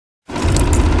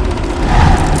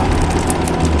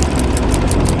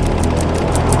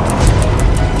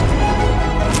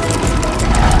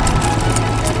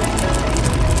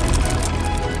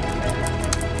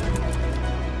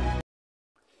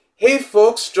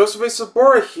folks, Joseph A.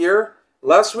 Sobora here.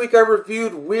 Last week I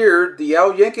reviewed Weird, the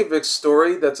Al Yankovic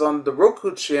story that's on the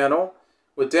Roku channel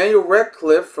with Daniel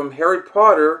Radcliffe from Harry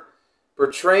Potter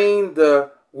portraying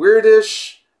the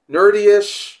weirdish,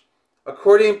 nerdyish,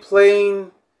 accordion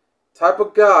playing type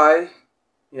of guy,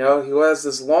 you know, who has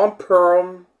this long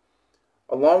perm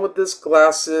along with his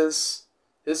glasses,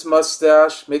 his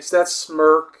mustache, makes that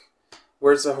smirk,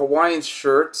 wears a Hawaiian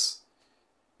shirt,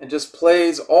 and just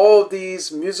plays all of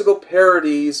these musical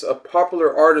parodies of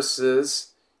popular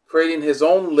artists, creating his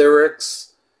own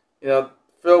lyrics, you know,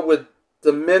 filled with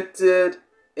demented,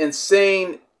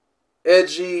 insane,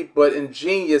 edgy, but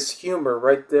ingenious humor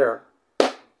right there.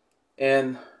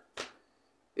 And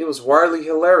it was wildly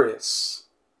hilarious.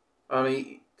 I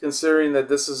mean, considering that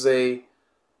this is an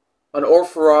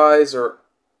unauthorized or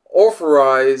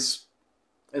authorized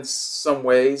in some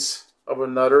ways of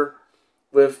another,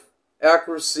 with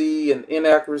accuracy and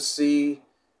inaccuracy.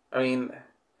 I mean,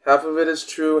 half of it is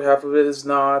true, half of it is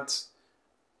not.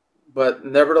 But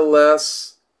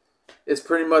nevertheless, it's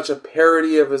pretty much a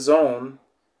parody of his own.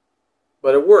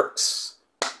 But it works.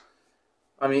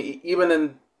 I mean, even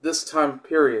in this time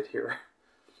period here.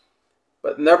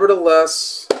 But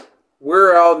nevertheless,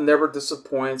 Weird Al never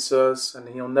disappoints us, and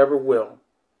he'll never will.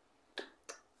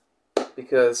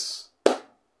 Because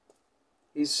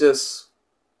he's just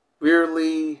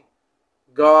weirdly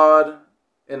God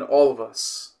in all of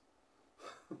us.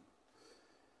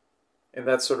 In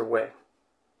that sort of way.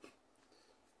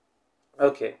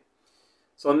 Okay.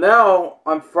 So now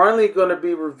I'm finally going to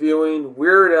be reviewing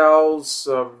Weird Al's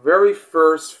very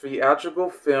first theatrical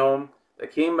film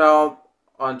that came out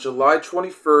on July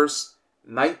 21st,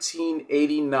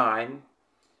 1989,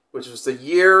 which was the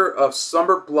year of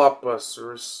summer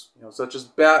blockbusters, you know, such as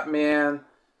Batman,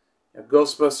 you know,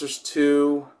 Ghostbusters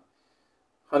 2,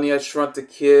 Honey, I Shrunk the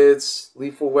Kids,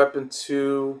 Lethal Weapon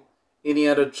 2,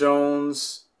 Indiana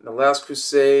Jones, and The Last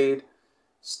Crusade,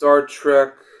 Star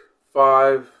Trek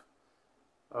 5,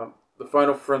 The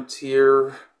Final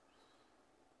Frontier,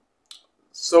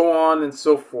 so on and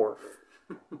so forth.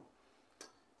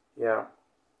 Yeah.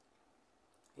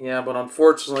 Yeah, but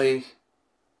unfortunately,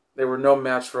 they were no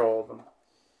match for all of them.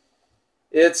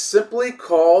 It's simply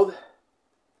called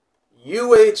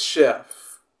UHF.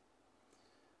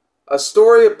 A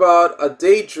story about a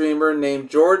daydreamer named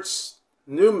George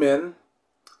Newman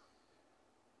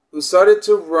who decided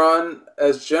to run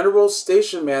as general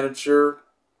station manager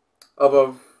of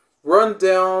a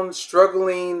rundown,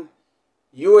 struggling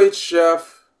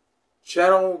UHF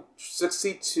Channel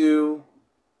 62,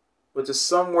 which is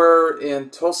somewhere in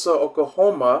Tulsa,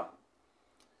 Oklahoma,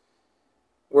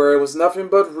 where it was nothing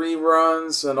but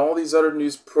reruns and all these other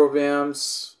news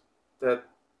programs that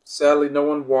sadly no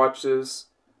one watches.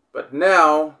 But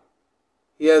now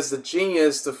he has the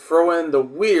genius to throw in the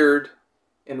weird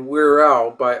in Weird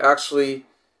Al by actually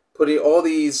putting all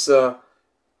these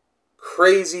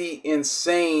crazy,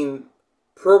 insane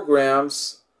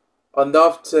programs,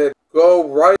 enough to go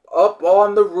right up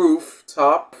on the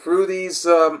rooftop through these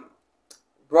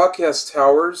broadcast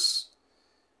towers,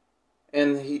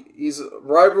 and he's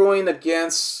rivaling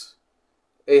against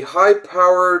a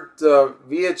high-powered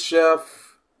VHF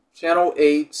Channel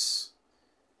 8,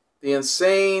 the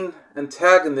insane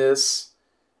antagonist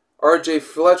R.J.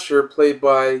 Fletcher, played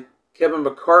by Kevin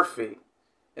McCarthy.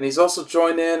 And he's also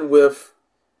joined in with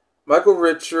Michael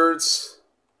Richards,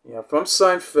 you know, from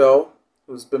Seinfeld,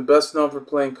 who's been best known for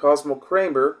playing Cosmo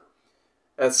Kramer,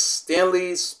 as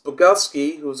Stanley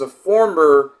Spogowski, who's a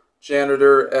former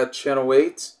janitor at Channel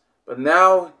 8, but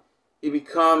now he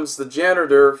becomes the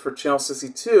janitor for Channel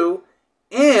 62,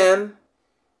 and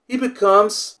he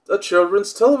becomes a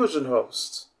children's television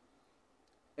host.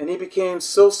 And he became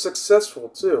so successful,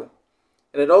 too.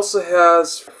 And it also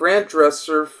has Fran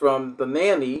Drescher from The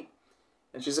Nanny,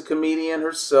 and she's a comedian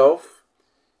herself.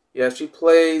 Yeah, she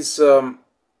plays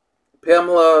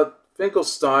Pamela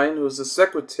Finkelstein, who's the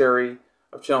secretary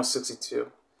of Channel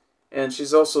 62. And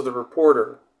she's also the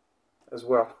reporter as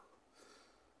well.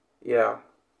 Yeah.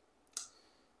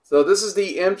 So this is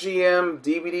the MGM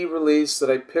DVD release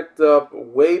that I picked up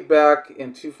way back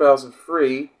in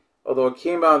 2003, although it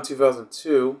came out in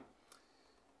 2002.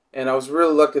 And I was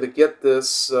really lucky to get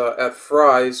this at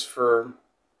Fry's for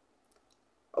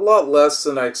a lot less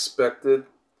than I expected.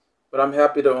 But I'm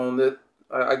happy to own it.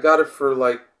 I got it for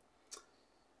like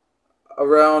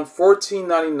around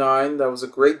 $14.99. That was a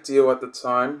great deal at the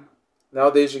time.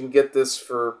 Nowadays you can get this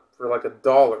for like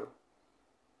 $1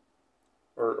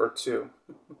 or $2.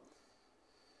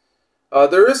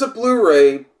 There is a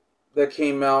Blu-ray that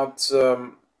came out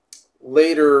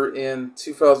later in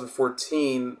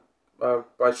 2014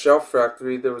 by Shout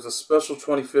Factory. There was a special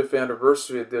 25th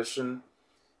anniversary edition.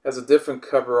 Has a different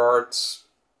cover art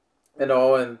and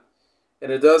all, and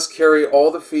it does carry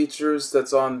all the features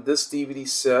that's on this DVD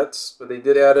set, but they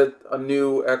did add a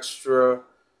new extra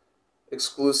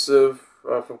exclusive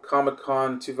from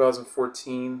Comic-Con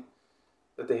 2014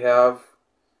 that they have.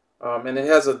 And it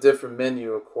has a different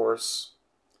menu, of course.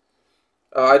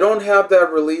 I don't have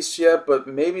that released yet, but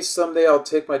maybe someday I'll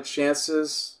take my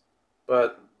chances.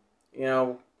 But, you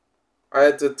know, I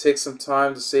had to take some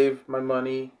time to save my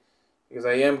money because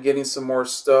I am getting some more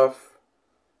stuff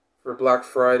for Black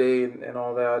Friday and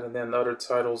all that, and then other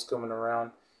titles coming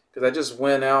around. Because I just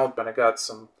went out and I got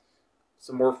some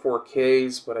more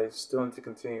 4Ks, but I still need to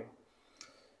continue.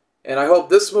 And I hope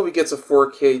this movie gets a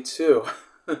 4K too,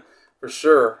 for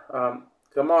sure.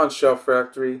 Come on, Shelf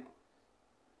Factory.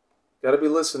 Got to be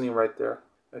listening right there.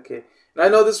 Okay. And I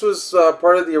know this was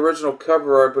part of the original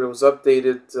cover art, but it was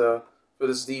updated for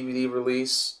this DVD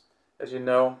release, as you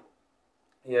know.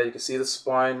 Yeah, you can see the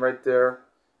spine right there.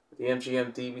 The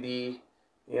MGM DVD,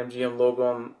 the MGM logo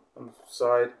on the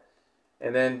side.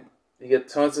 And then you get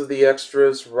tons of the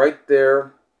extras right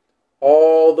there.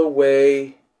 All the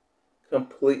way,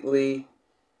 completely.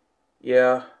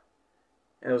 Yeah.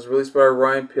 And it was released by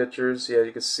Orion Pictures. Yeah,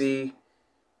 you can see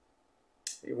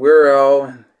Weird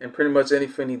Al and pretty much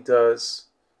anything he does.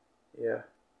 Yeah.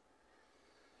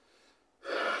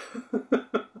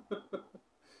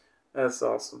 That's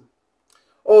awesome.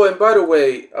 Oh, and by the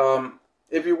way,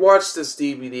 if you watch this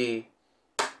DVD,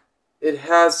 it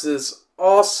has this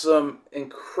awesome,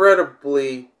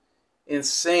 incredibly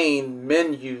insane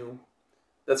menu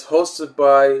that's hosted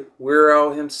by Weird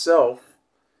Al himself.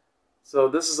 So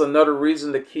this is another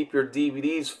reason to keep your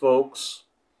DVDs, folks,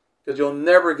 because you'll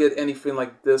never get anything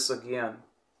like this again.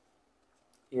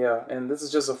 Yeah, and this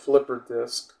is just a flipper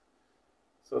disc,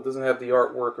 so it doesn't have the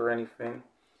artwork or anything.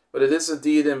 But it is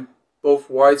indeed in both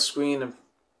widescreen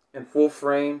and full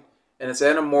frame, and it's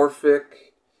anamorphic,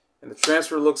 and the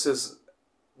transfer looks as,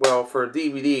 well, for a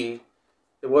DVD,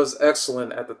 it was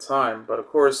excellent at the time. But of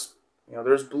course, you know,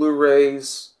 there's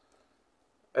Blu-rays,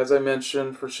 as I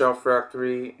mentioned, for Shout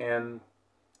Factory, and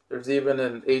there's even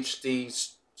an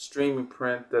HD streaming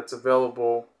print that's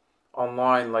available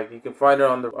online. Like, you can find it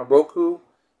on the Roku,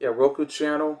 Roku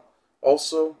channel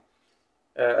also,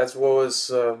 as well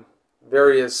as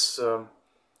various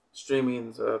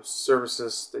streaming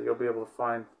services that you'll be able to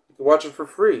find. You can watch it for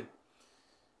free,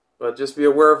 but just be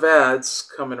aware of ads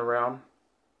coming around.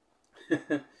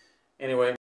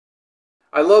 Anyway,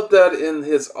 I love that in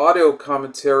his audio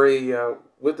commentary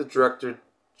with the director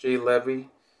Jay Levey,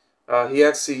 he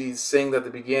actually sang at the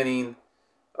beginning,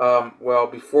 well,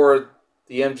 before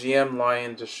the MGM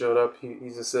lion just showed up, he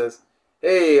just says,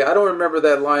 "Hey, I don't remember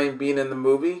that lion being in the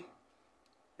movie."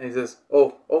 And he says,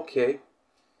 "Oh, okay."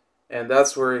 And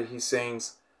that's where he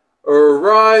sings,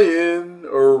 "Orion,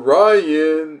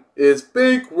 Orion is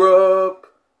bankrupt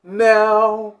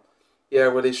now." Yeah,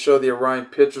 where they show the Orion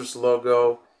Pictures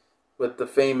logo with the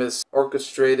famous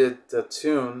orchestrated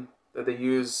tune that they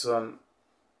use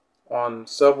on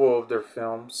several of their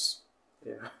films.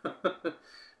 Yeah.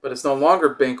 But it's no longer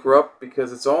bankrupt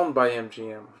because it's owned by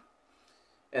MGM.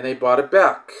 And they bought it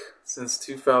back since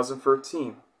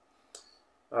 2013.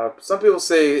 Some people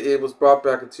say it was brought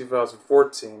back in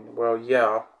 2014. Well,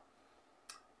 yeah.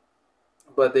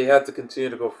 But they had to continue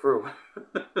to go through.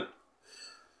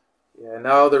 Yeah,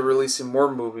 now they're releasing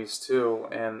more movies too,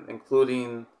 and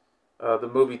including the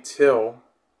movie Till,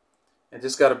 and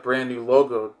just got a brand new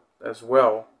logo as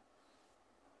well.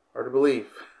 Hard to believe.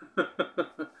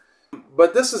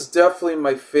 But this is definitely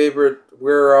my favorite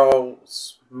Weird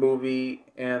Al's movie,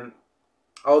 and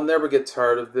I'll never get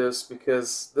tired of this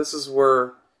because this is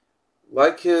where,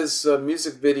 like his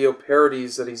music video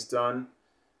parodies that he's done,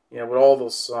 you know, with all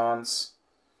those songs.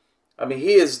 I mean,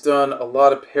 he has done a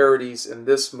lot of parodies in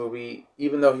this movie,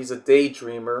 even though he's a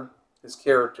daydreamer, his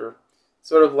character.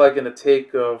 Sort of like in a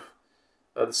take of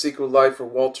The Secret Life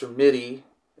of Walter Mitty,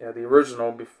 the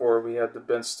original, before we had the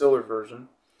Ben Stiller version.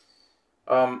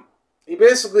 He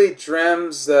basically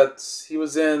dreams that he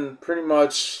was in pretty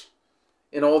much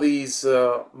in all these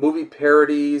movie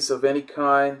parodies of any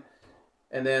kind.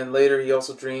 And then later he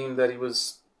also dreamed that he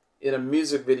was in a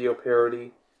music video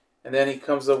parody. And then he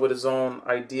comes up with his own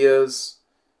ideas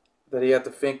that he had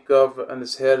to think of in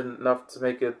his head enough to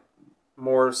make it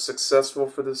more successful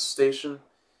for this station.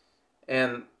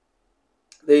 And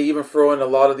they even throw in a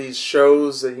lot of these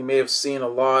shows that you may have seen a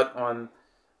lot on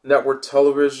network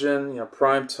television, you know,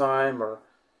 prime time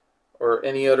or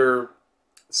any other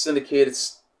syndicated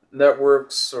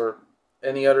networks or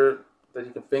any other that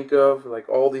you can think of. Like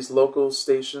all these local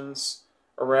stations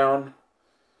around.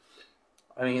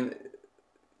 I mean,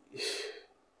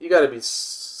 you got to be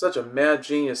such a mad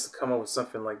genius to come up with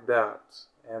something like that.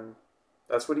 And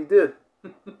that's what he did.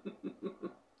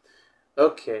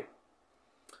 Okay.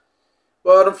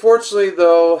 But unfortunately,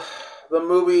 though, the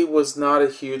movie was not a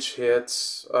huge hit.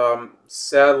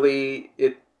 Sadly,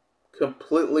 it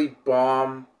completely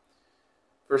bombed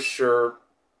for sure.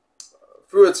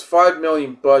 Through its $5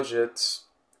 million budget,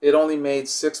 it only made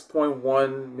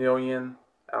 $6.1 million.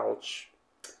 Ouch.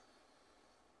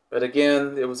 But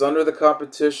again, it was under the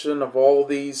competition of all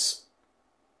these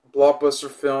blockbuster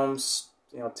films,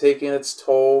 taking its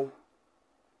toll.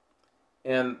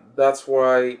 And that's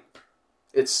why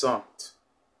it sunk.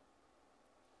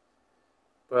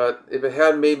 But if it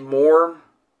had made more,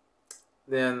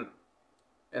 then,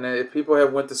 and if people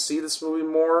had went to see this movie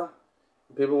more,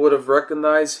 people would have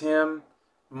recognized him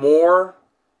more,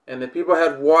 and if people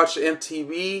had watched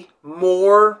MTV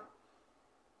more,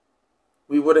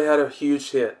 we would have had a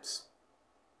huge hit.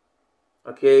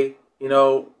 Okay,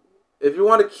 if you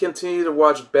want to continue to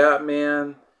watch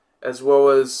Batman, as well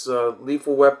as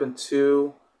Lethal Weapon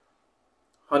 2,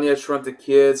 Honey, I Shrunk the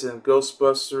Kids, and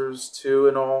Ghostbusters 2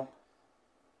 and all,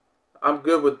 I'm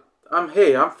good with, I'm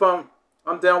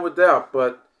down with that,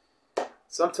 but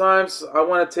sometimes I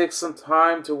want to take some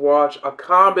time to watch a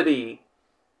comedy,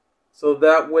 so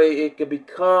that way it can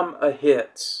become a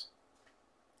hit,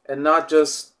 and not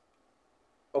just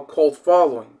a cult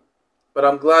following. But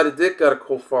I'm glad it did got a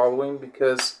cult following,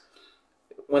 because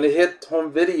when it hit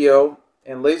home video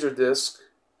and Laserdisc,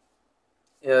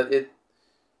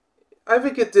 I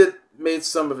think it did made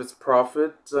some of its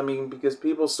profit. I mean, because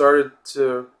people started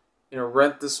to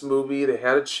rent this movie. They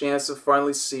had a chance to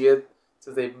finally see it,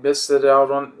 so they missed it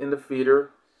out in the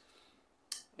theater.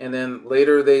 And then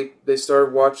later they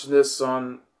started watching this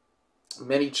on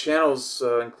many channels,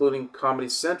 including Comedy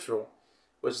Central,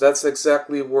 which that's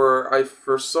exactly where I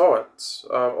first saw it.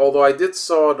 Although I did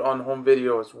saw it on home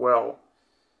video as well.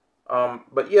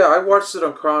 But yeah, I watched it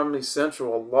on Comedy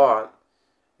Central a lot.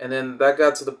 And then that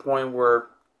got to the point where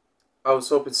I was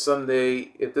hoping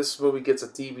someday, if this movie gets a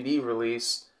DVD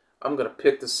release, I'm going to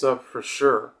pick this up for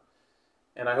sure.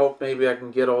 And I hope maybe I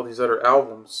can get all these other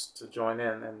albums to join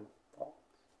in. And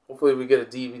hopefully we get a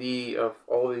DVD of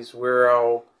all these Weird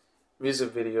Al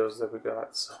music videos that we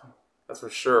got. So that's for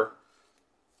sure.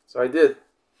 So I did.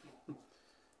 And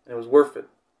it was worth it.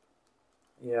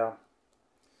 Yeah.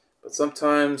 But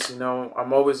sometimes,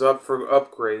 I'm always up for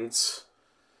upgrades.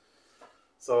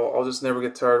 So I'll just never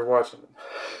get tired of watching it.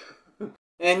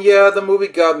 And yeah, the movie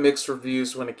got mixed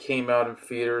reviews when it came out in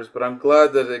theaters, but I'm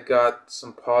glad that it got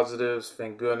some positives,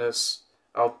 thank goodness,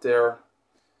 out there.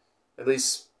 At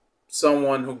least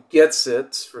someone who gets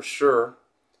it, for sure,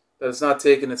 that it's not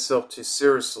taking itself too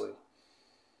seriously.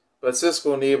 But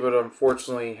Siskel and Ebert,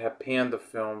 unfortunately, have panned the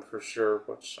film, for sure,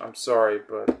 which I'm sorry,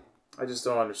 but I just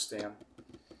don't understand.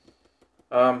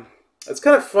 It's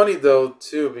kind of funny, though,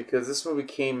 too, because this movie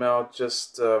came out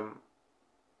just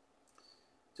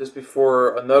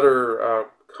before another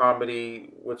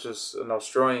comedy, which is an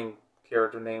Australian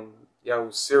character named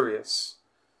Yahoo Serious.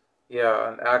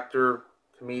 Yeah, an actor,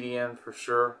 comedian, for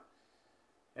sure.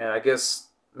 And I guess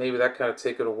maybe that kind of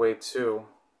take it away, too.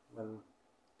 And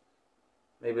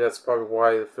maybe that's probably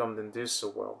why the film didn't do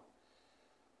so well.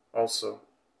 Also.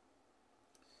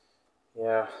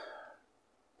 Yeah.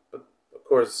 But, of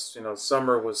course,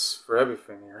 summer was for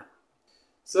everything here.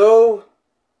 So,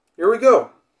 here we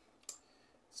go.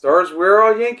 Stars Weird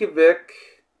Al Yankovic,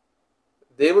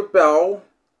 David Bowe,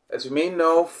 as you may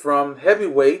know from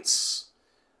Heavyweights.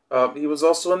 He was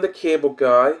also in The Cable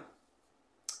Guy,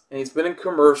 and he's been in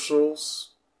commercials.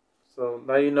 So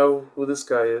now you know who this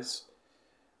guy is.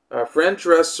 Fran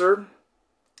Drescher,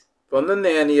 from The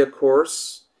Nanny, of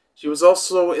course. She was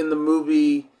also in the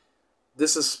movie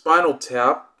This Is Spinal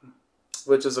Tap,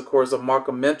 which is, of course, a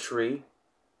mockumentary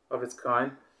of its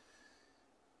kind.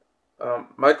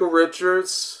 Michael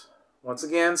Richards, once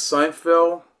again,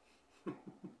 Seinfeld.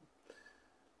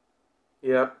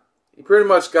 Yep. He pretty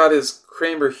much got his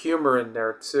Kramer humor in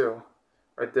there, too.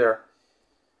 Right there.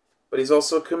 But he's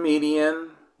also a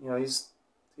comedian.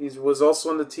 He was also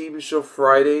on the TV show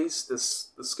Fridays, the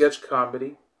sketch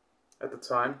comedy at the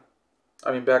time.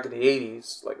 I mean, back in the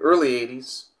 80s, like early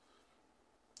 80s,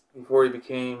 before he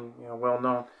became, well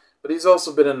known. But he's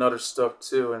also been in other stuff,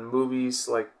 too, in movies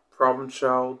like Problem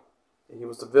Child. He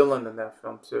was the villain in that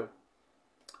film, too.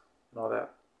 And all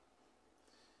that.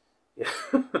 Yeah.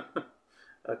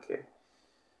 Okay.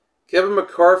 Kevin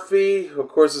McCarthy, of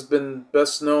course, has been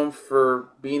best known for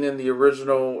being in the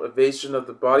original Invasion of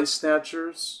the Body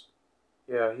Snatchers.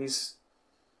 Yeah, he's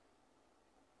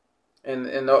and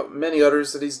many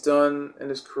others that he's done in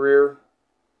his career.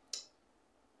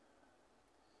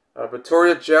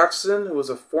 Victoria Jackson, who was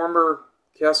a former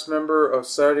cast member of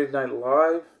Saturday Night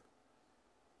Live.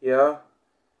 Yeah,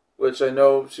 which I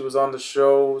know she was on the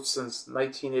show since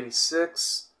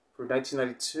 1986 through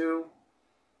 1992.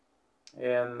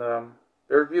 And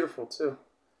very beautiful, too.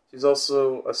 She's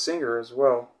also a singer as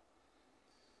well.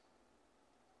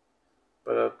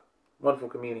 But a wonderful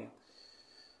comedian.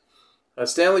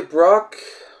 Stanley Brock,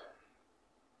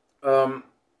 who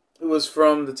was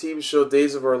from the TV show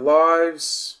Days of Our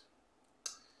Lives.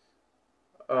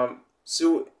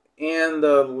 Sue Ann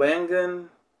Langdon,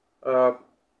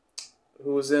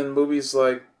 who was in movies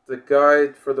like The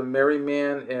Guide for the Merry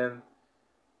Man and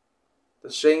The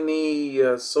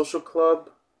Shaney Social Club.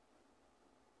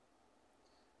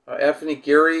 Anthony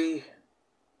Geary,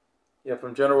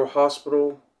 from General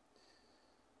Hospital.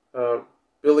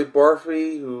 Billy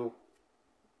Barty, who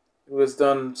has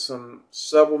done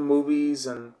several movies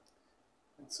and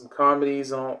some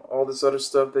comedies and all this other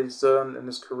stuff that he's done in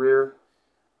his career.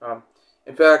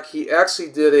 In fact, he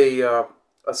actually did a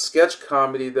sketch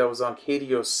comedy that was on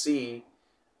KDOC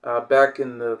back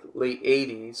in the late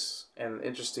 80s, and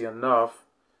interesting enough,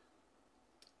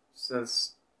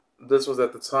 since this was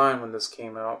at the time when this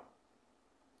came out.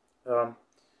 But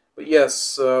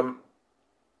yes,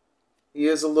 he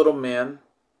is a little man,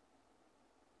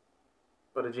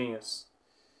 but a genius.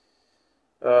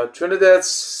 Trinidad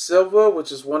Silva,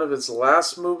 which is one of his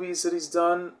last movies that he's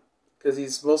done, because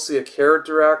he's mostly a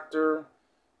character actor,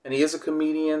 and he is a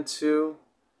comedian too.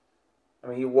 I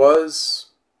mean, he was,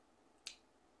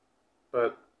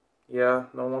 but yeah,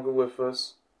 no longer with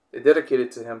us. They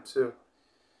dedicated to him too.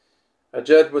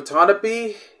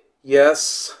 Watanabe,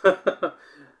 yes,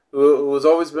 who has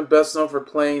always been best known for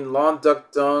playing Lon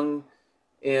Duck Dung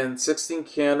in 16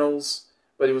 Candles,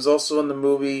 but he was also in the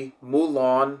movie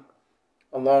Mulan,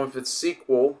 along with its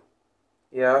sequel,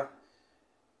 yeah,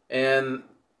 and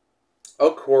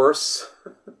of course,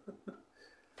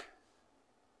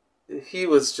 he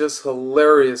was just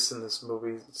hilarious in this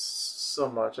movie so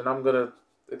much, and I'm going to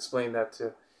explain that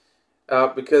too.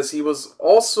 Because he was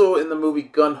also in the movie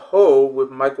Gun Ho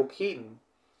with Michael Keaton,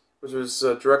 which was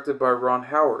directed by Ron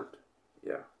Howard.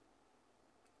 Yeah.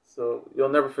 So you'll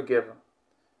never forgive him.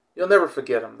 You'll never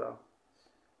forget him, though.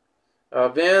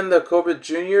 Yankovic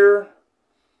Jr.,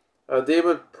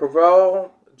 David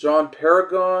Proval, John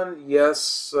Paragon,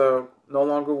 yes, no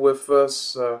longer with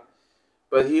us,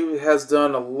 but he has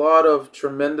done a lot of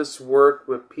tremendous work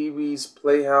with Pee-wee's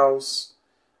Playhouse.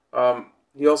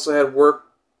 He also had work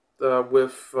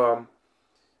with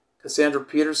Cassandra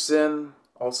Peterson,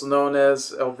 also known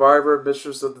as Elvira,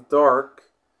 Mistress of the Dark.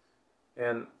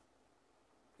 And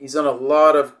he's done a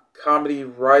lot of comedy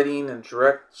writing and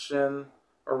direction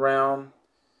around.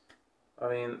 I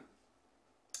mean,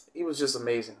 he was just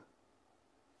amazing.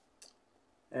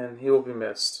 And he will be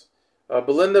missed.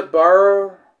 Belinda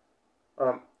Bauer,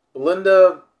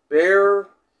 Belinda Bear,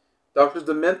 Dr.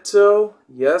 Demento,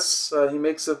 yes, he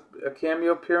makes a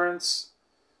cameo appearance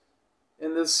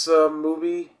in this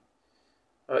movie.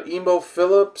 Emo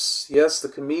Phillips, yes, the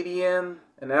comedian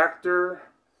and actor,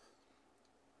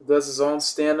 who does his own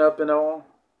stand-up and all,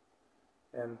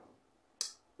 and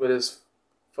with his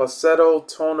falsetto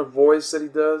tone of voice that he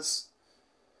does.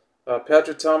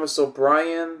 Patrick Thomas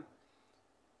O'Brien,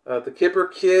 the Kipper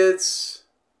Kids,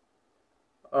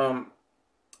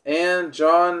 and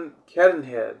John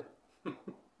Cadenhead.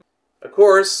 Of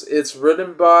course, it's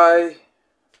written by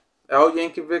Al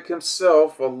Yankovic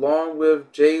himself, along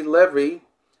with Jay Levey,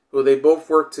 who they both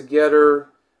worked together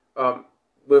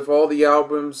with all the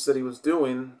albums that he was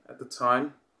doing at the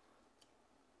time.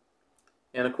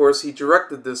 And of course, he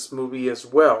directed this movie as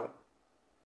well.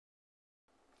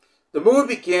 The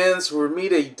movie begins where we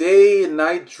meet a day and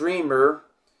night dreamer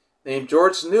named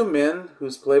George Newman,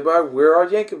 who's played by Weird Al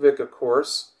Yankovic, of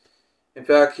course. In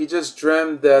fact, he just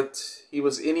dreamed that he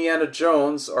was Indiana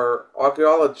Jones, our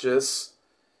archaeologist,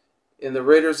 in the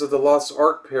Raiders of the Lost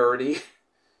Ark parody.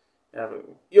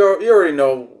 You already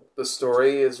know the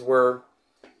story, is where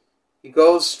he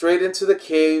goes straight into the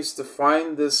caves to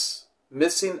find this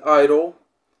missing idol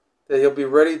that he'll be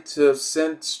ready to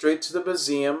send straight to the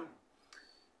museum.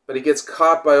 But he gets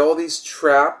caught by all these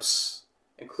traps,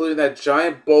 including that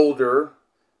giant boulder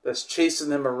that's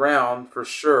chasing him around for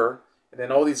sure, and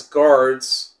then all these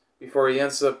guards before he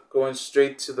ends up going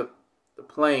straight to the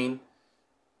plane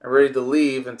and ready to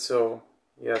leave until,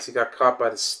 yes, he got caught by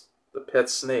the pet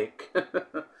snake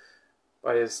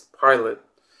by his pilot.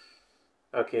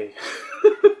 Okay.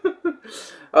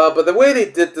 But the way they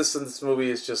did this in this movie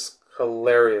is just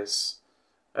hilarious.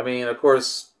 I mean, of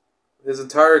course, his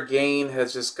entire gang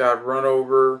has just got run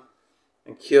over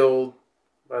and killed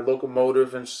by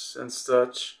locomotive and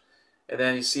such. And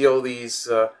then you see all these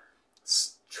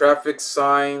traffic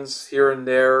signs here and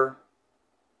there.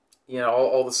 You know,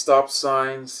 all the stop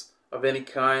signs of any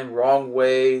kind, wrong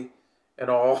way and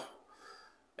all.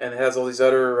 And it has all these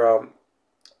other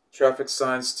traffic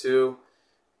signs too.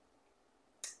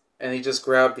 And he just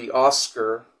grabbed the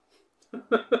Oscar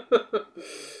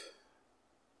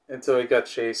until he got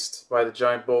chased by the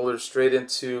giant boulders straight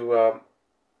into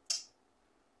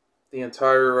the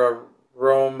entire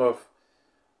Rome of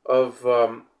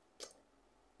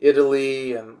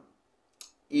Italy and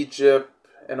Egypt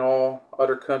and all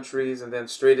other countries, and then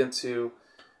straight into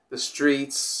the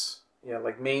streets, you know,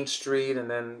 like Main Street, and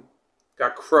then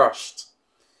got crushed.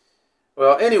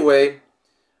 Well, anyway,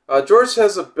 George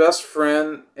has a best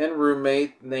friend and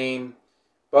roommate named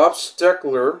Bob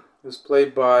Steckler, who's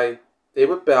played by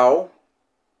David Bowe.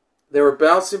 They were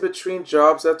bouncing between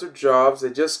jobs after jobs. They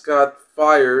just got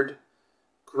fired,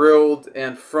 grilled,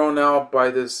 and thrown out by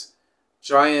this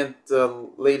giant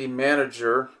lady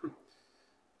manager.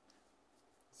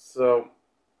 So,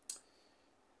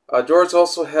 George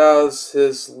also has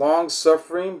his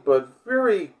long-suffering but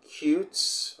very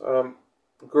cute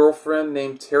girlfriend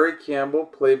named Terry Campbell,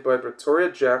 played by Victoria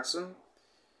Jackson.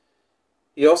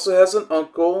 He also has an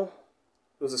uncle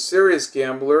who's a serious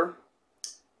gambler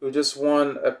who just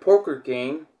won a poker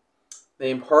game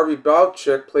named Harvey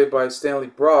Bowchick, played by Stanley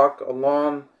Brock,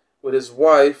 along with his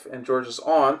wife and George's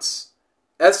aunt,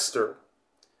 Esther.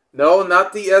 No,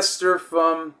 not the Esther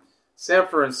from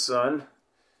Sanford and Son.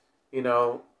 You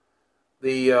know,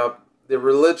 the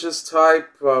religious type,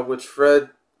 which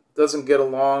Fred doesn't get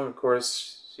along. Of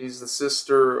course, she's the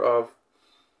sister of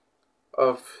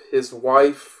his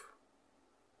wife,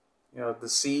 you know,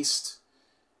 deceased.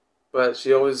 But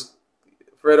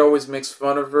Fred always makes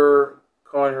fun of her,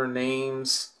 calling her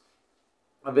names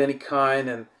of any kind,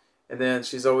 and then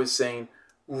she's always saying,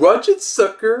 "Rudge it,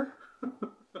 sucker."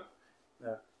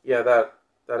 Yeah, that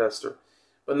Esther.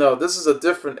 But no, this is a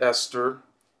different Esther,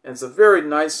 and it's a very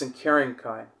nice and caring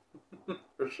kind,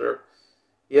 for sure.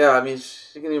 Yeah, I mean,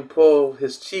 she can even pull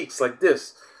his cheeks like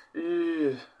this.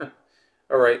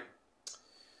 All right.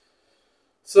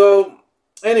 So,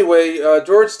 anyway,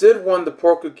 George did win the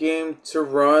poker game to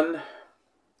run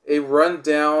a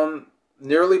rundown,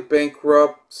 nearly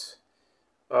bankrupt,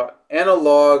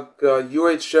 analog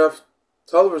UHF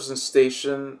television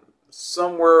station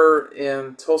somewhere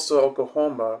in Tulsa,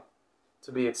 Oklahoma,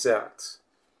 to be exact.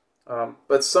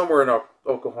 But somewhere in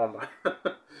Oklahoma,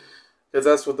 because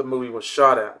that's what the movie was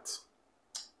shot at.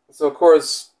 So, of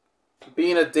course,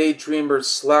 being a daydreamer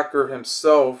slacker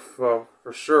himself, for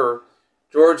sure,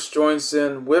 George joins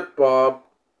in with Bob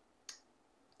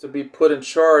to be put in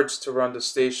charge to run the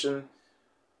station,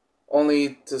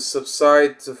 only to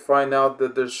subside to find out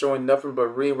that they're showing nothing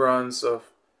but reruns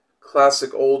of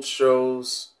classic old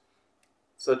shows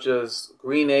such as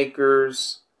Green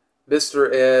Acres,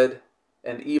 Mr. Ed,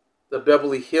 and even the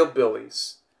Beverly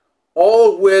Hillbillies,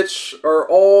 all of which are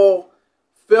all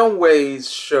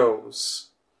Filmways shows,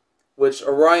 which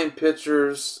Orion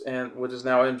Pictures, and which is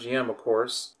now MGM, of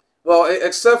course. Well,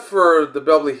 except for the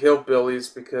Beverly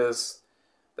Hillbillies, because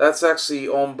that's actually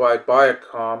owned by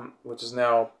Viacom, which is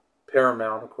now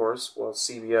Paramount, of course. Well,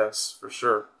 CBS, for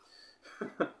sure.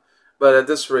 But at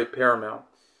this rate, Paramount.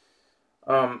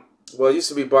 Well, it used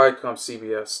to be Viacom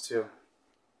CBS, too.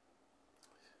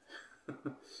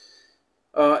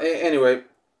 Anyway,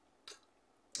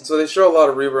 so they show a lot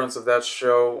of reruns of that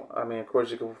show. I mean, of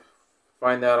course, you can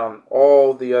find that on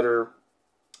all the other,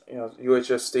 you know,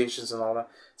 UHF stations and all that.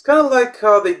 It's kind of like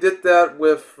how they did that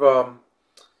with the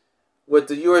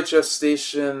UHF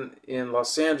station in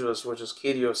Los Angeles, which is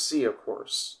KDOC, of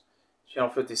course, Channel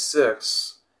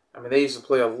 56. I mean, they used to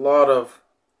play a lot of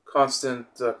constant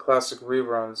classic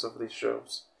reruns of these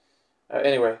shows.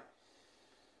 Anyway,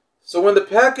 so when the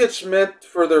package meant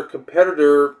for their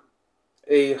competitor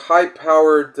a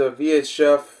high-powered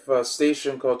VHF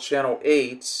station called Channel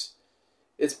 8,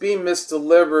 it's being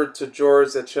misdelivered to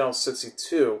George at Channel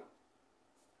 62.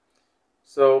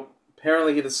 So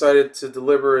apparently he decided to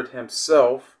deliver it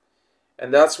himself,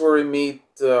 and that's where we meet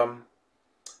the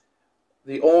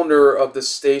owner of the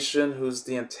station, who's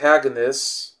the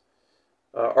antagonist,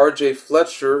 R.J.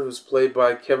 Fletcher, who's played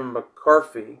by Kevin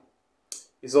McCarthy.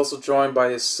 He's also joined by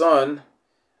his son,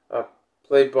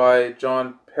 played by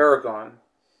John Paragon,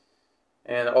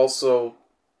 and also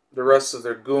the rest of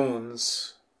their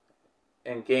goons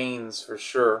and gangs, for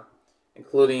sure,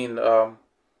 including the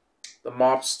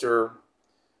mobster,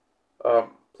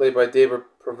 played by David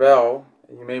Proval.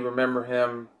 And you may remember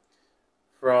him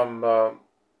from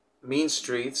Mean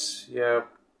Streets. Yeah,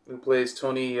 who plays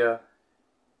Tony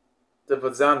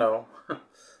DiVazzano.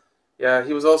 Yeah,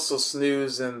 he was also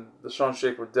Snooze in The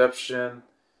Shawshank Redemption,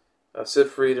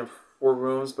 Siegfried in Four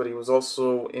Rooms, but he was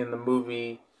also in the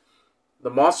movie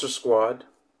The Monster Squad.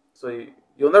 So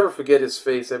you'll never forget his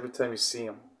face every time you see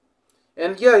him.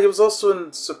 And yeah, he was also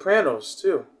in Sopranos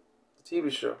too, the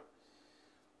TV show.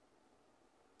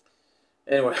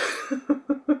 Anyway,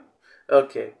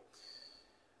 okay.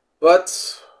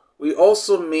 But we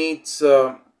also meet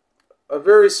a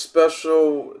very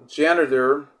special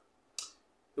janitor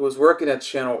who was working at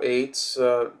Channel 8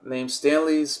 named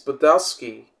Stanley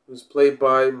Spadowski, who's played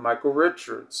by Michael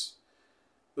Richards,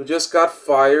 who just got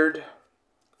fired,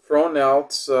 thrown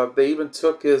out. They even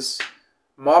took his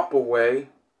mop away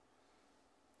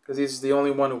because he's the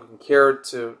only one who can care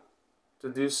to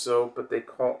do so.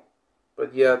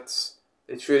 But yet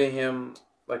they treated him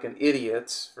like an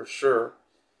idiot for sure.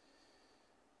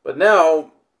 But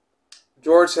now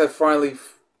George had finally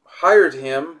hired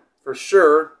him for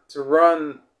sure to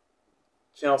run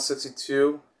Channel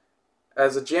 62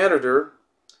 as a janitor,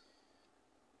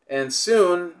 and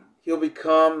soon he'll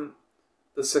become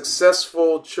the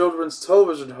successful children's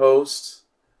television host,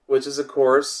 which is of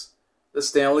course the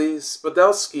Stanley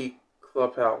Spadowski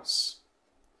Clubhouse.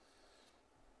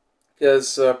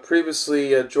 Because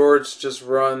previously George just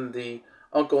run the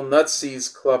Uncle Nutsy's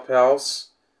Clubhouse,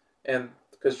 and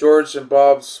because George and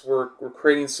Bob's were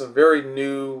creating some very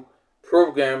new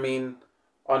programming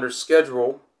on their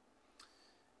schedule.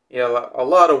 Yeah, a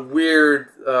lot of weird,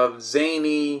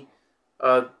 zany,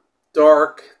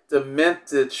 dark,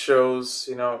 demented shows,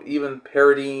 you know, even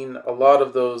parodying a lot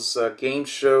of those game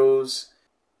shows,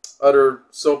 other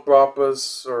soap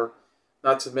operas, or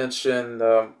not to mention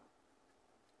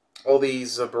all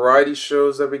these variety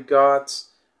shows that we got.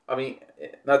 I mean,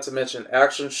 not to mention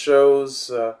action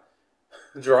shows,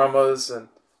 dramas, and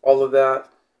all of that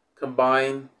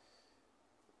combined.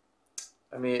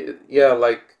 I mean, yeah,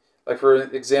 like for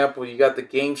example, you got the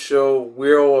game show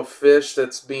Wheel of Fish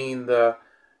that's being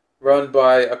run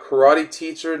by a karate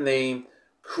teacher named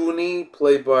Kuni,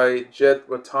 played by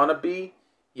Watanabe.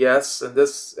 Yes, and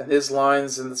his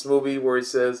lines in this movie where he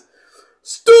says,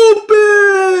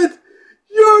 "Stupid!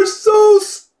 You're so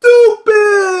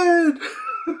stupid!"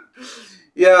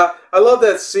 Yeah, I love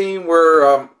that scene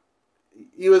where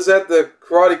he was at the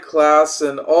karate class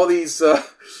and all these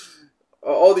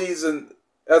and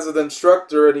as an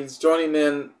instructor, and he's joining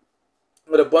in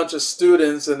with a bunch of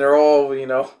students, and they're all you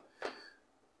know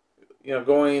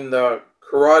going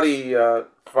karate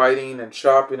fighting and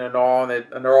chopping and all, and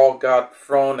they're all got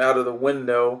thrown out of the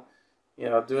window, you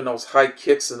know, doing those high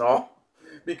kicks and all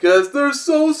because they're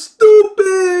so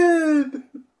stupid.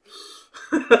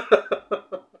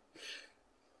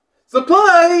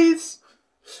 Supplies.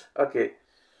 Okay.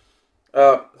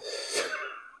 I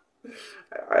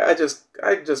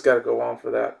just gotta go on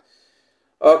for that.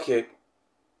 Okay.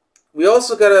 We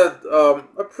also got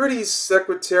a pretty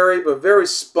secretary, but very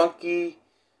spunky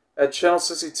at Channel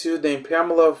 62 named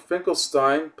Pamela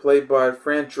Finkelstein, played by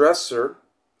Fran Drescher.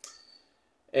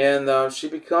 And she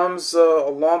becomes a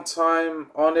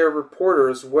long-time on-air reporter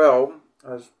as well.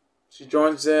 She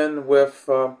joins in with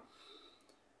her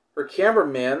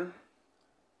cameraman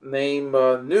named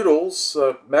Noodles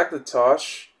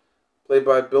Magnetosh, played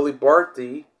by Billy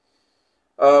Barty.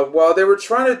 While they were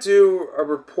trying to do a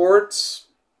report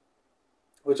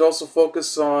which also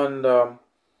focused on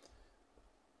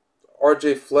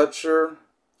R.J. Fletcher,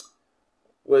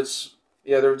 which,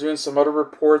 yeah, they were doing some other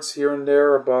reports here and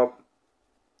there about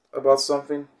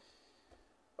something.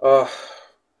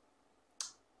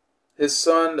 His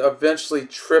son eventually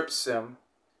trips him.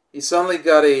 He suddenly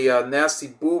got a nasty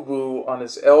boo-boo on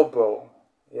his elbow.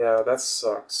 Yeah, that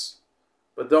sucks.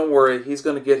 But don't worry, he's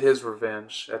going to get his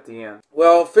revenge at the end.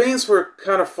 Well, things were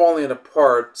kind of falling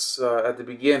apart at the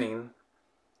beginning.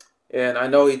 And I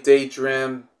know he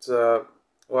daydreamed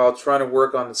while trying to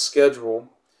work on the schedule.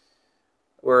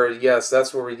 Where, yes,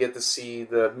 that's where we get to see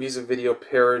the music video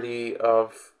parody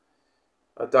of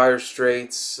Dire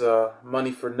Straits,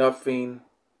 Money for Nothing.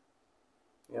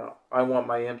 You know, I Want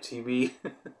My MTV.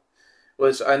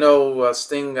 Which I know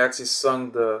Sting actually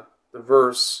sung the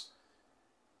verse.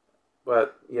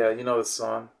 But, yeah, you know the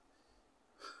song.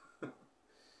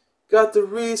 Got the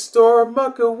restore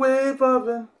microwave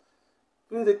oven.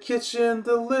 Through the kitchen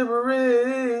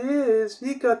deliveries.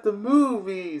 He got the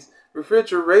movies.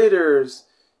 Refrigerators.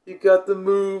 You got the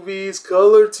movies.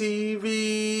 Color TV.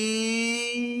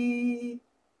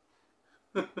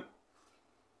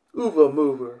 Uva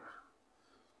mover.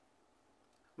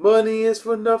 Money is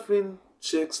for nothing.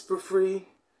 Chicks for free.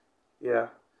 Yeah.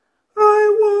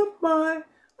 I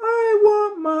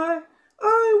I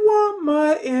want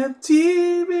my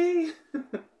MTV.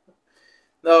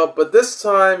 No, but this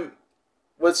time,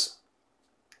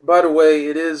 by the way,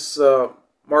 it is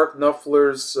Mark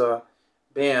Knopfler's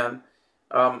band.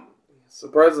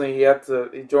 Surprisingly,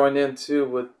 he joined in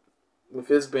too with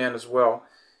his band as well.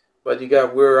 But you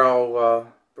got We're All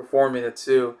performing it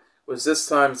too. Which this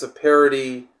time it's a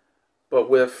parody, but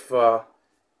with the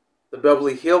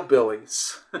Beverly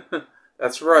Hillbillies.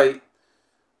 That's right.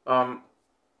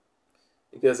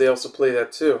 Because they also play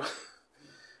that too.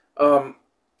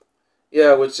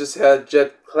 Yeah, which just had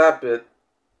Jet Clappett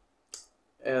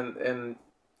and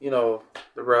you know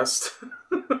the rest.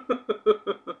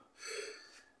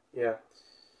 Yeah.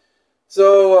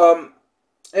 So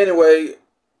anyway,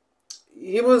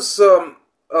 he was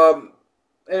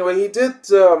anyway he did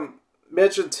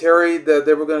mention Terry that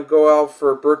they were going to go out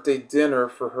for a birthday dinner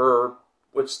for her,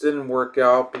 which didn't work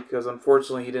out because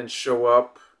unfortunately he didn't show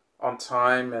up on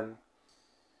time, and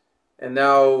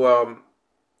now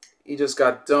he just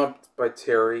got dumped by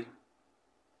Terry.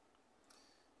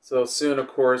 So soon, of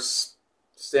course,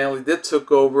 Stanley did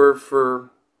took over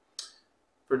for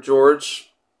George.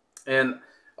 And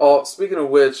speaking of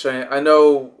which, I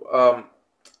know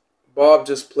Bob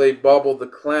just played Bobble the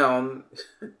Clown,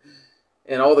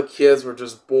 and all the kids were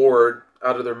just bored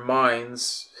out of their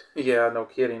minds. Yeah, no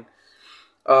kidding.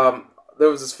 There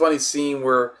was this funny scene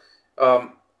where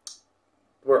Uncle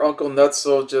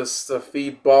Nutso just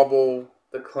feed Bobble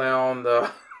the Clown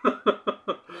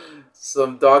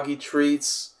some doggy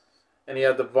treats, and he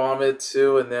had to vomit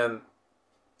too, and then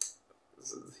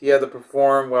he had to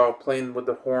perform while playing with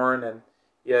the horn, and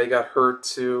yeah, he got hurt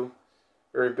too,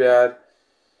 very bad.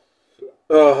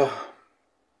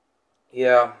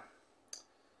 Yeah.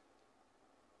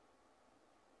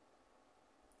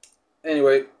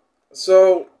 Anyway,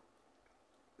 so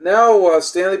now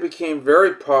Stanley became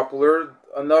very popular,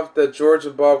 enough that George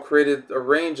and Bob created a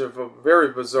range of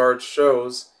very bizarre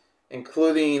shows,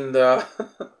 including the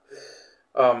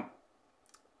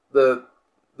the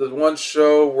one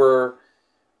show where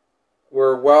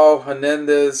Wow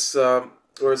Hernandez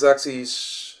was actually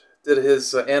did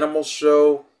his animal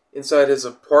show inside his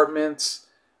apartment,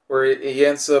 where he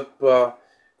ends up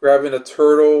grabbing a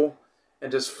turtle and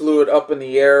just flew it up in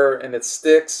the air and it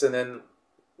sticks, and then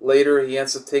later he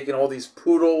ends up taking all these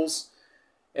poodles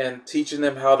and teaching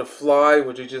them how to fly,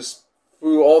 which he just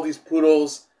threw all these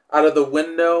poodles out of the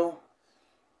window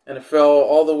and it fell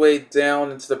all the way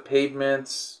down into the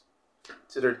pavement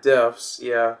to their deaths.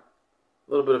 Yeah, a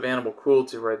little bit of animal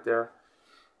cruelty right there.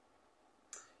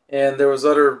 And there was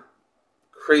other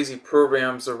crazy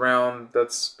programs around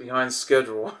that's behind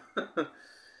schedule.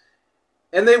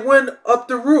 And they went up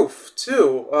the roof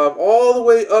too, all the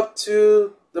way up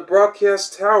to the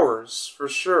broadcast towers for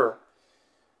sure.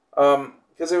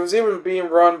 Because it was even being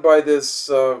run by this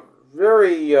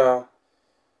very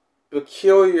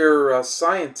peculiar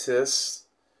scientist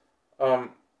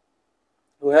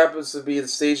who happens to be the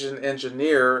station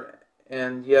engineer,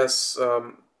 and yes,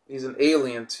 he's an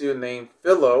alien too, named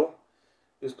Philo,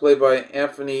 who's played by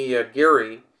Anthony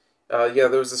Geary. Yeah,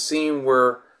 there was a scene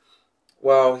where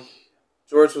while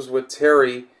George was with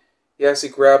Terry, he actually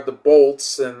grabbed the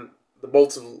bolts of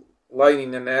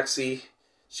lightning and actually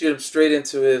shoot him straight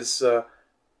into his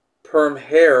perm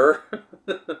hair.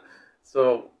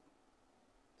 So,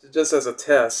 just as a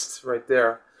test right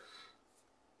there.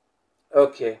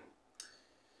 Okay.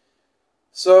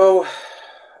 So,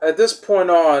 at this point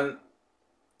on,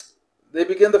 they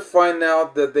begin to find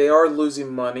out that they are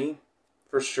losing money,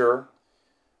 for sure.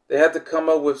 They had to come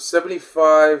up with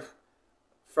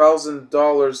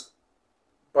 $75,000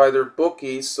 by their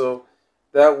bookie, so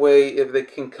that way, if they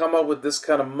can come up with this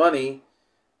kind of money,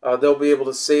 they'll be able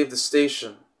to save the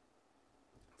station,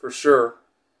 for sure.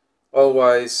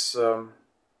 Otherwise,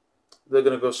 they're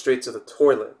going to go straight to the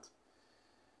toilet.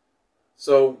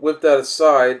 So, with that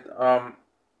aside,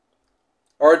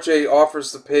 RJ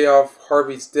offers to pay off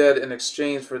Harvey's debt in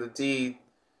exchange for the deed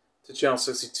to Channel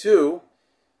 62.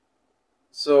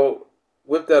 So,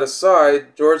 with that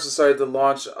aside, George decided to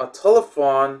launch a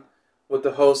telethon with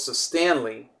the host of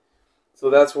Stanley. So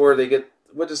that's where they get,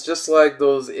 which is just like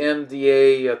those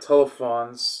MDA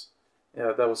telethons,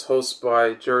 that was hosted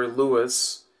by Jerry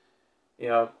Lewis,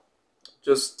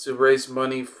 just to raise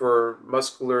money for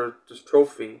muscular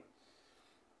dystrophy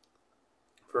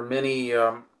for many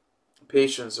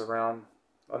patients around,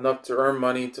 enough to earn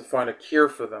money to find a cure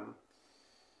for them.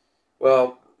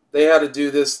 Well, they had to do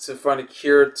this to find a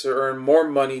cure to earn more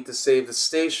money to save the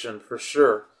station, for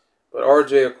sure. But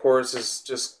RJ, of course, is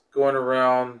just going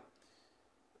around,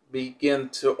 begin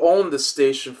to own the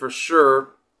station for sure,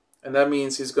 and that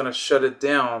means he's going to shut it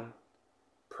down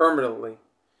permanently.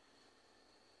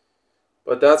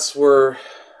 But that's where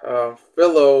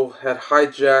Philo had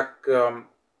hijacked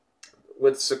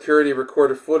with security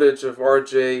recorded footage of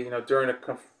RJ, during a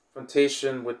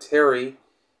confrontation with Terry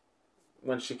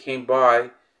when she came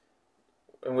by,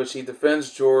 in which he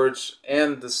defends George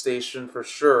and the station for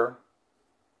sure.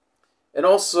 And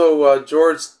also,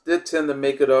 George did tend to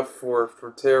make it up for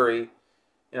Terry,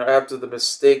 after the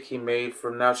mistake he made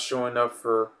for not showing up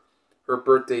for her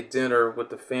birthday dinner with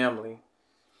the family.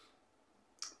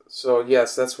 So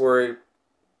yes, that's where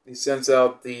he sends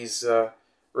out these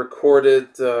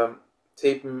recorded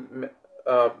tape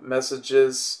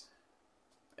messages,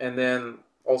 and then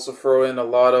also throw in a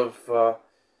lot of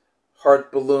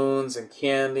heart balloons and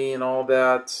candy and all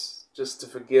that, just to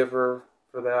forgive her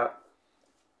for that.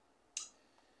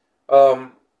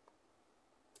 And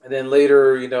then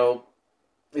later,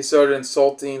 he started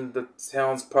insulting the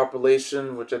town's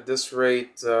population, which at this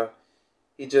rate,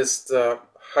 he just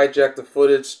hijacked the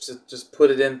footage to just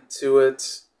put it into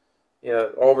it. Yeah,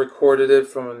 all recorded it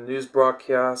from a news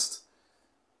broadcast.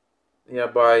 Yeah,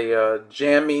 by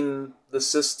jamming the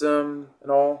system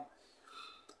and all.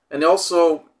 And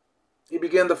also, he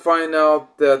began to find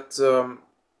out that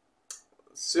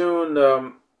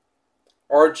soon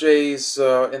RJ's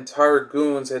entire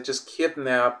goons had just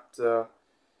kidnapped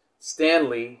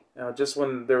Stanley just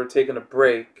when they were taking a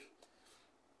break.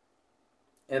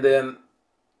 And then,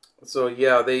 so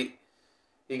yeah,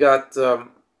 he got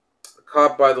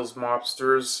caught by those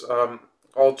mobsters,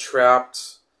 all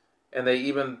trapped, and they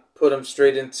even put him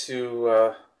straight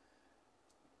into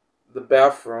the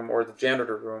bathroom or the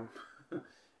janitor room.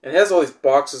 And it has all these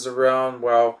boxes around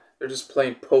while they're just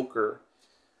playing poker.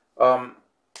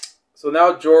 So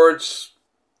now George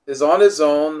is on his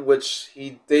own, which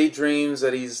he daydreams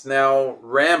that he's now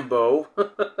Rambo.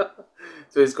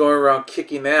 So he's going around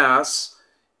kicking ass.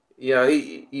 Yeah,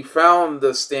 he found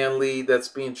the Stanley that's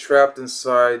being trapped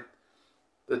inside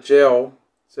the jail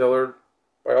cellar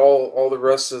by all the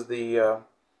rest of the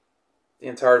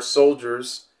entire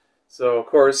soldiers. So of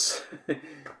course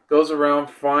goes around,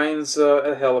 finds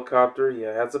a helicopter.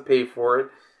 Yeah, has to pay for it,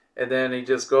 and then he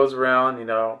just goes around,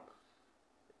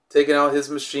 taking out his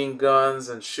machine guns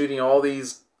and shooting all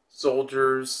these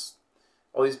soldiers,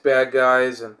 all these bad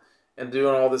guys, and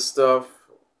doing all this stuff,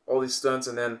 all these stunts,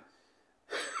 and then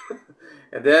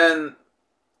and then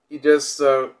he just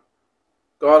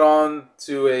got on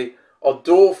to a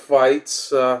duel fight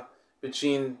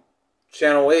between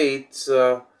Channel 8,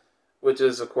 which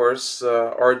is of course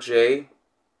RJ,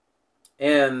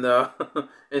 and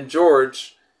and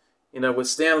George, with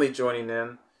Stanley joining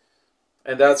in,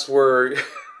 and that's where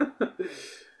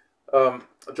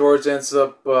George ends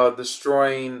up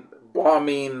destroying,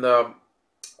 bombing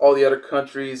all the other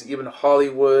countries, even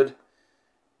Hollywood,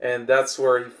 and that's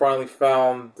where he finally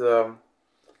found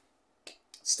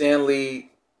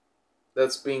Stanley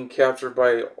that's being captured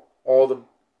by all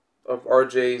of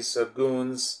RJ's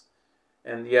goons,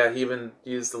 and yeah, he even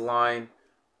used the line,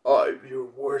 "I'm your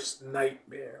worst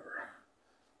nightmare."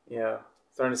 Yeah,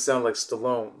 starting to sound like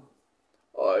Stallone.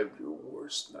 "I'm your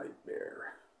worst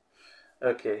nightmare."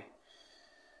 Okay,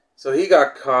 so he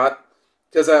got caught,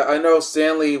 because I know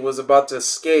Stanley was about to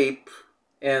escape,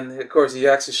 and of course he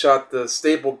actually shot the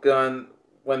staple gun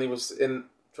when he was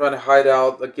trying to hide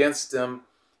out against him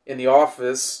in the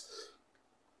office.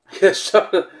 He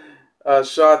shot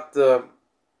the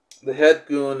head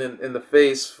goon in the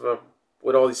face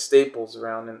with all these staples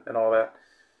around and all that,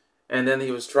 and then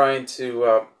he was trying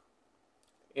to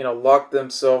lock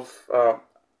himself out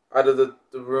of the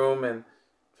room, and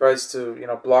tries to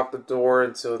block the door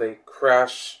until they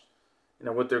crash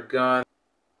with their gun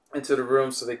into the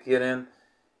room so they get in.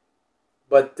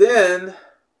 But then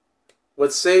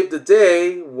what saved the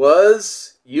day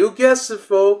was, you guessed it,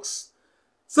 folks,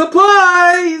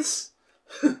 supplies!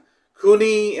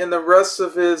 Cooney and the rest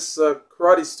of his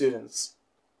karate students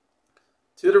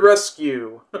to the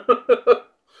rescue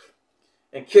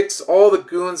and kicks all the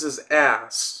goons'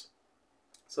 ass.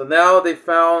 So now they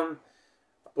found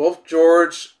both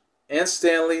George and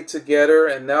Stanley together,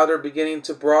 and now they're beginning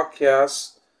to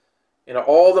broadcast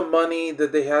all the money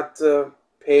that they had to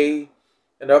pay,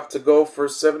 enough to go for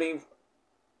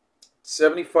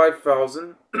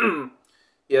 75,000.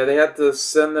 Yeah, they had to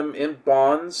send them in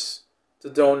bonds to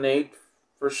donate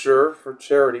for sure, for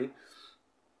charity,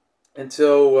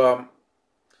 until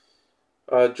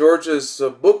George's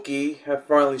bookie had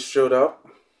finally showed up,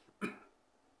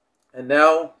 and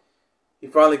now he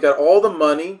finally got all the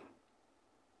money,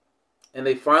 and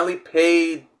they finally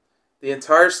paid the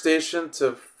entire station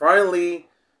to finally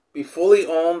be fully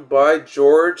owned by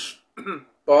George,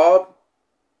 Bob,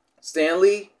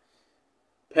 Stanley,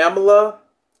 Pamela,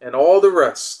 and all the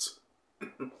rest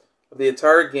of the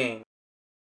entire gang.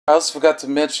 I also forgot to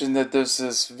mention that there's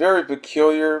this very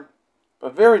peculiar,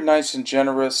 but very nice and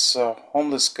generous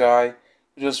homeless guy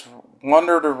who just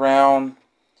wandered around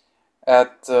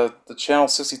at the Channel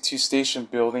 62 station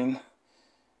building,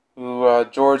 who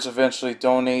George eventually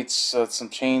donates some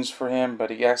change for him, but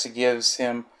he actually gives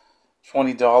him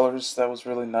 $20. That was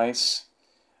really nice.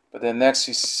 But then next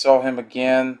we saw him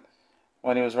again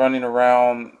when he was running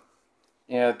around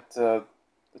at the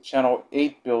Channel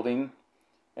 8 building,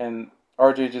 and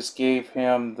RJ just gave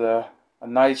him a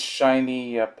nice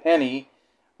shiny penny,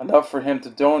 enough for him to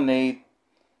donate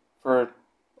for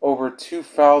over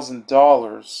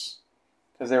 $2,000,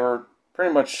 because they were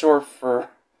pretty much short for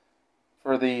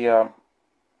the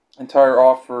entire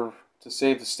offer to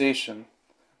save the station.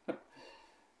 But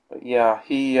yeah,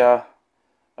 he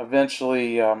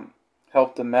eventually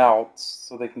helped them out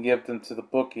so they can give them to the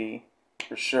bookie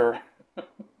for sure.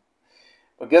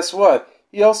 But guess what?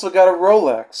 He also got a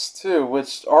Rolex too,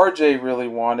 which RJ really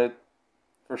wanted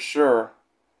for sure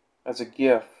as a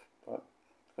gift, but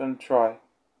couldn't try.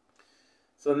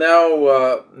 So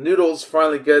now Noodles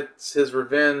finally gets his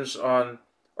revenge on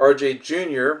RJ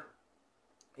Jr.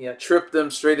 He tripped them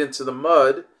straight into the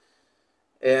mud,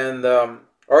 and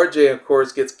RJ, of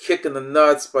course, gets kicked in the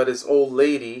nuts by this old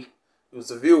lady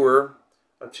who's a viewer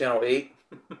of Channel 8.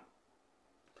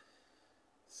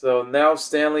 So now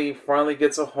Stanley finally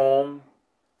gets a home,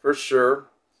 for sure.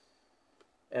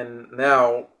 And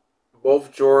now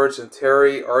both George and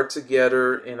Terry are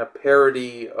together in a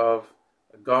parody of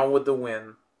Gone with the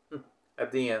Wind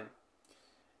at the end.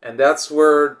 And that's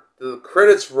where the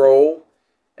credits roll,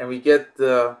 and we get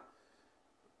the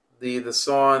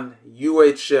song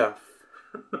UHF.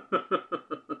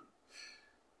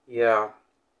 Yeah.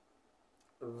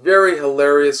 Very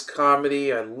hilarious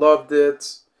comedy. I loved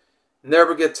it.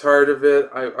 Never get tired of it.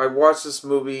 I watched this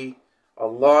movie a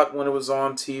lot when it was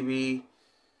on TV,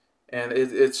 and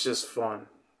it's just fun.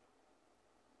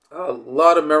 A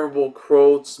lot of memorable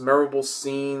quotes, memorable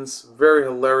scenes, very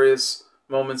hilarious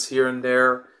moments here and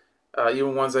there,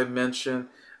 even ones I mentioned.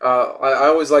 I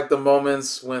always like the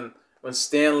moments when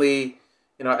Stanley,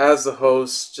 as the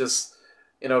host, just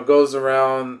goes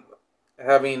around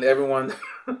having everyone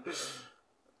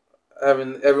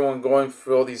going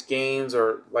through all these games,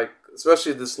 or like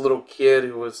especially this little kid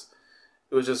who was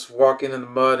just walking in the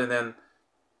mud and then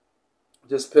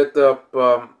just picked up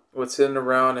what's hidden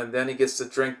around, and then he gets to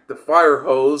drink the fire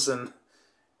hose, and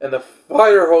the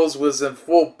fire hose was in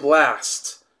full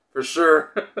blast for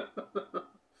sure.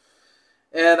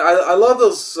 And I love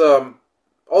those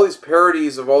all these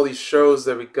parodies of all these shows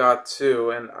that we got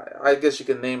too, and I guess you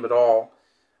can name it all.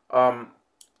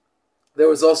 There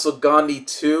was also Gandhi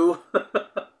 2,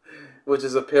 which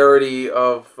is a parody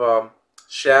of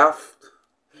Shaft.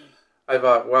 I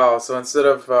thought, wow, so instead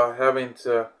of having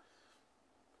to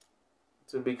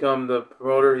become the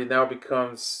promoter, he now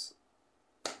becomes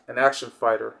an action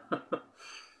fighter.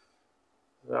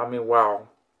 I mean, wow.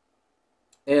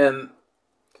 And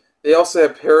they also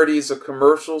have parodies of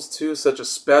commercials too, such as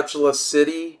Spatula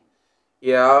City.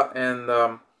 Yeah,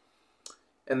 and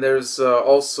there's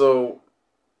also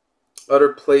other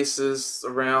places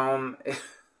around,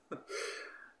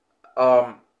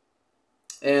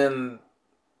 and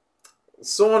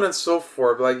so on and so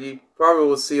forth. Like you probably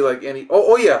will see like any.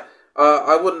 Oh yeah.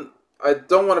 I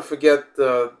don't want to forget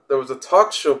there was a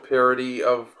talk show parody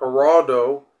of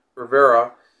Geraldo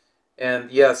Rivera,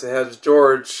 and yes, it has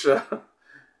George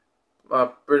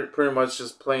pretty much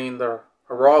just playing the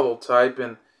Geraldo type,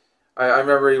 and I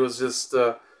remember he was just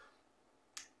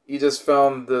he just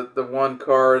found the one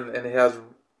card, and it has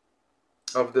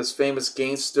of this famous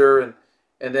gangster, and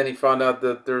then he found out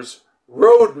that there's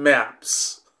road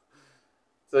maps.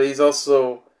 So he's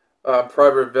also a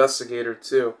private investigator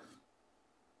too.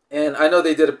 And I know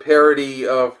they did a parody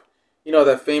of,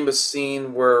 that famous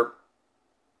scene where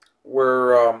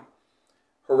Geraldo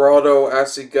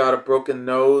actually got a broken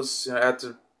nose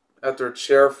after a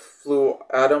chair flew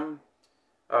at him.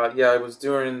 Yeah, it was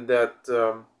during that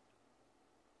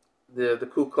the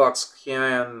Ku Klux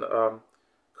Klan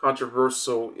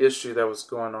controversial issue that was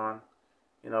going on,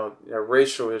 a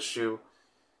racial issue,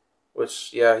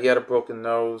 which, yeah, he had a broken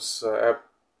nose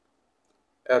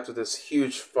after this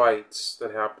huge fight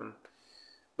that happened.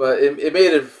 But it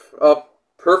made it up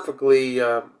perfectly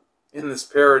in this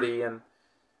parody, and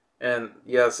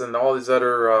yes, and all these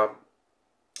other a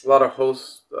lot of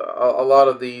hosts, a lot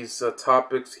of these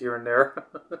topics here and there.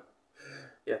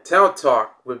 Yeah, Town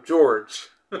Talk with George.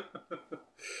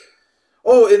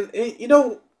 Oh, and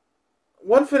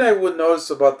one thing I would notice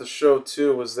about the show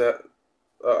too was that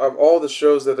of all the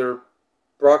shows that they're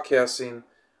broadcasting,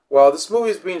 while this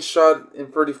movie is being shot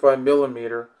in 35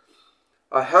 millimeter,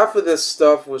 half of this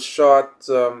stuff was shot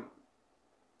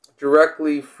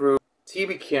directly through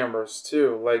TV cameras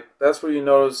too. Like that's where you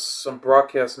notice some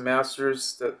broadcast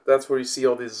masters. That's where you see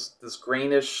all this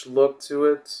grainish look to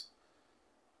it.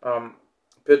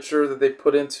 Picture that they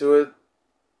put into it.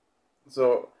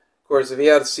 So of course, if you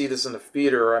had to see this in the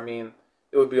theater, I mean,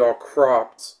 it would be all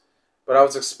cropped. But I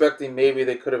was expecting maybe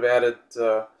they could have added,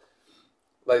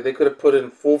 like they could have put it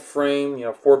in full frame,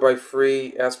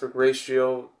 4:3 aspect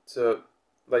ratio to,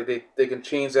 like they can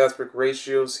change aspect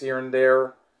ratios here and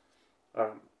there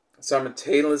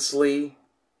simultaneously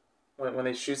when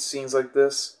they shoot scenes like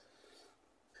this.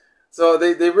 So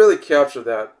they really captured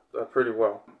that pretty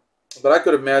well. But I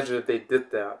could imagine if they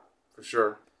did that for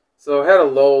sure. So I had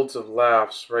loads of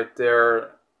laughs right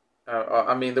there.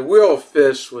 I mean, the wheel of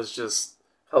fish was just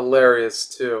hilarious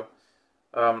too.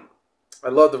 I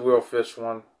love the wheel of fish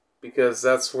one because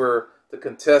that's where the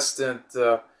contestant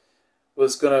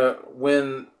was gonna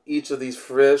win each of these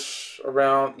fish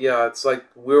around. Yeah, it's like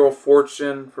Wheel of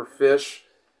Fortune for fish.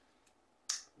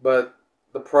 But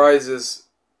the prize is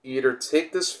you either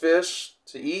take this fish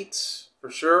to eat for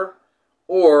sure,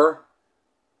 or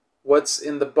what's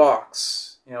in the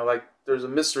box. Like there's a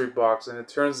mystery box, and it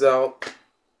turns out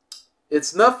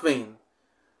it's nothing.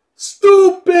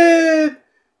 Stupid!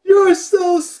 You're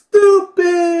so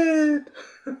stupid!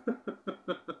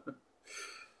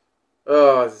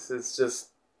 Oh, it's just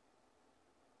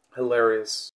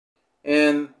hilarious.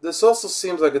 And this also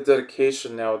seems like a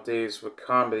dedication nowadays with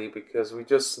comedy because we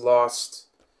just lost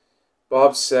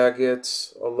Bob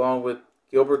Saget along with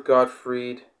Gilbert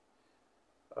Gottfried,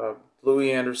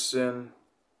 Louis Anderson,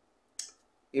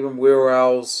 even Weird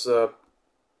Al's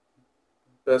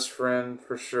best friend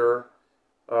for sure.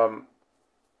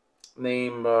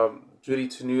 Named Judy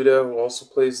Tenuta, who also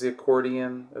plays the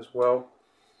accordion as well.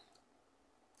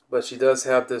 But she does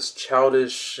have this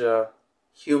childish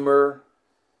humor.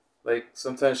 Like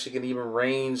sometimes she can even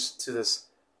range to this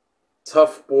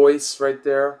tough voice right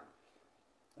there.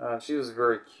 She was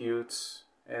very cute.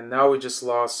 And now we just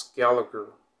lost Gallagher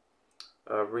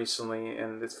recently.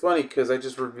 And it's funny because I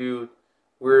just reviewed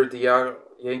Weird the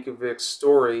Yankovic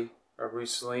story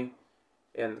recently.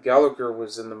 And Gallagher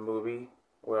was in the movie.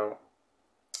 Well,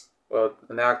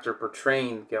 an actor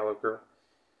portraying Gallagher.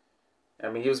 I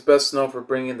mean, he was best known for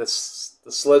bringing the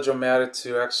sledge-o-matic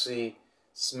to actually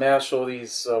smash all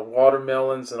these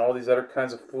watermelons and all these other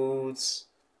kinds of foods,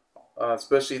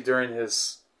 especially during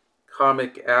his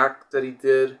comic act that he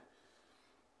did.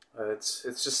 It's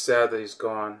just sad that he's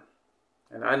gone.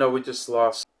 And I know we just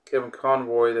lost Kevin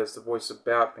Conroy as the voice of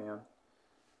Batman,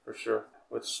 for sure,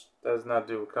 which does not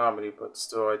do with comedy, but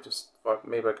still, I just thought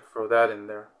maybe I could throw that in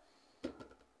there.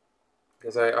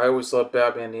 Because I always loved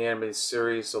Batman the Animated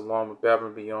Series along with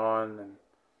Batman Beyond and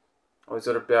all these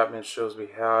other Batman shows we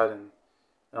had, and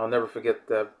I'll never forget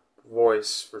that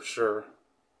voice for sure.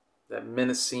 That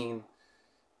menacing,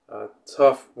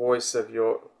 tough voice that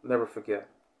you'll never forget.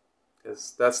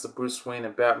 Because that's the Bruce Wayne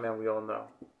and Batman we all know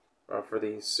for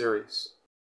these series.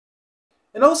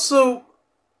 And also,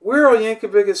 Weird Al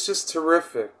Yankovic is just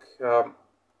terrific.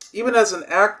 Even as an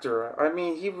actor, I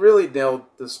mean, he really nailed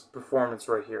this performance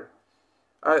right here.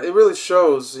 It really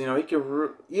shows, he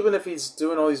could, even if he's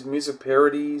doing all these music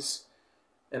parodies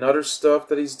and other stuff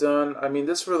that he's done, I mean,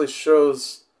 this really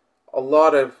shows a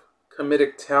lot of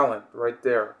comedic talent right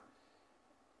there.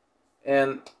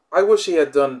 And I wish he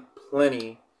had done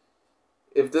plenty.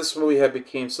 If this movie had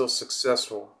become so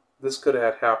successful, this could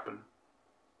have happened.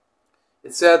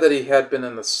 It's sad that he had been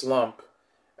in the slump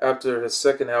after his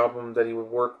second album that he would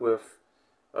work with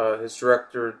his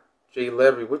director, Jay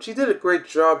Levey, which he did a great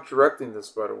job directing this,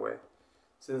 by the way,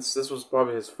 since this was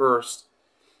probably his first.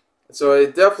 So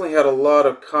it definitely had a lot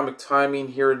of comic timing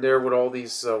here and there with all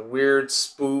these weird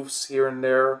spoofs here and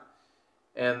there,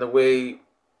 and the way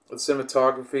the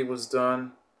cinematography was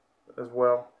done as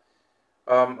well.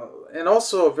 And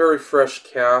also a very fresh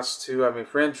cast too. I mean,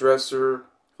 Fran Drescher,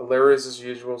 hilarious as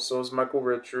usual. So is Michael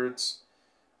Richards.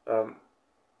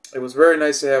 It was very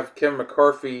nice to have Kevin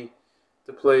McCarthy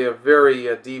to play a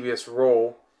very devious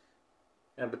role.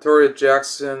 And Victoria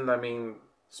Jackson, I mean,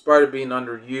 despite it being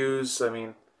underused, I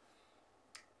mean,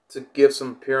 to give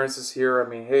some appearances here, I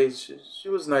mean, hey, she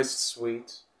was nice and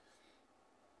sweet.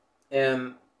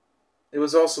 And it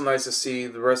was also nice to see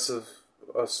the rest of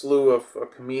a slew of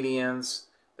comedians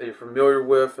that you're familiar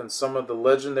with, and some of the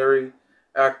legendary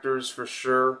actors for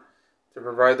sure, to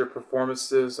provide their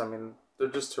performances. I mean, they're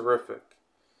just terrific.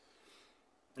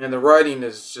 And the writing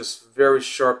is just very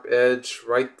sharp edge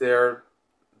right there.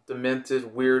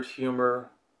 Demented, weird humor.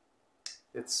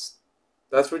 That's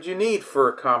what you need for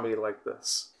a comedy like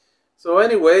this. So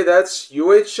anyway, that's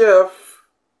UHF.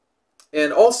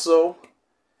 And also,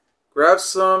 grab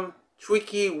some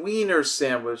Tweaky Wiener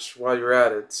sandwich while you're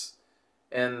at it.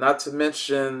 And not to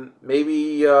mention,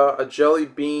 maybe a jelly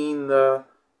bean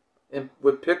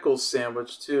with pickles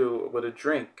sandwich too, with a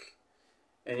drink.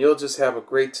 And you'll just have a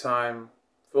great time,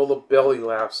 full of belly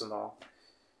laughs and all.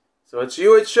 So it's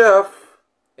UHF,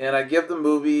 and I give the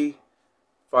movie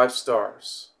 5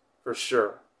 stars, for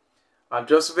sure. I'm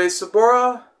Joseph A.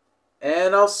 Sobora,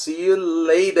 and I'll see you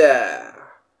later.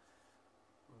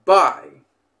 Bye.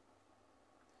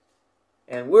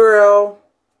 And Wirral,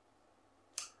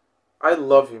 I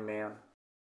love you, man.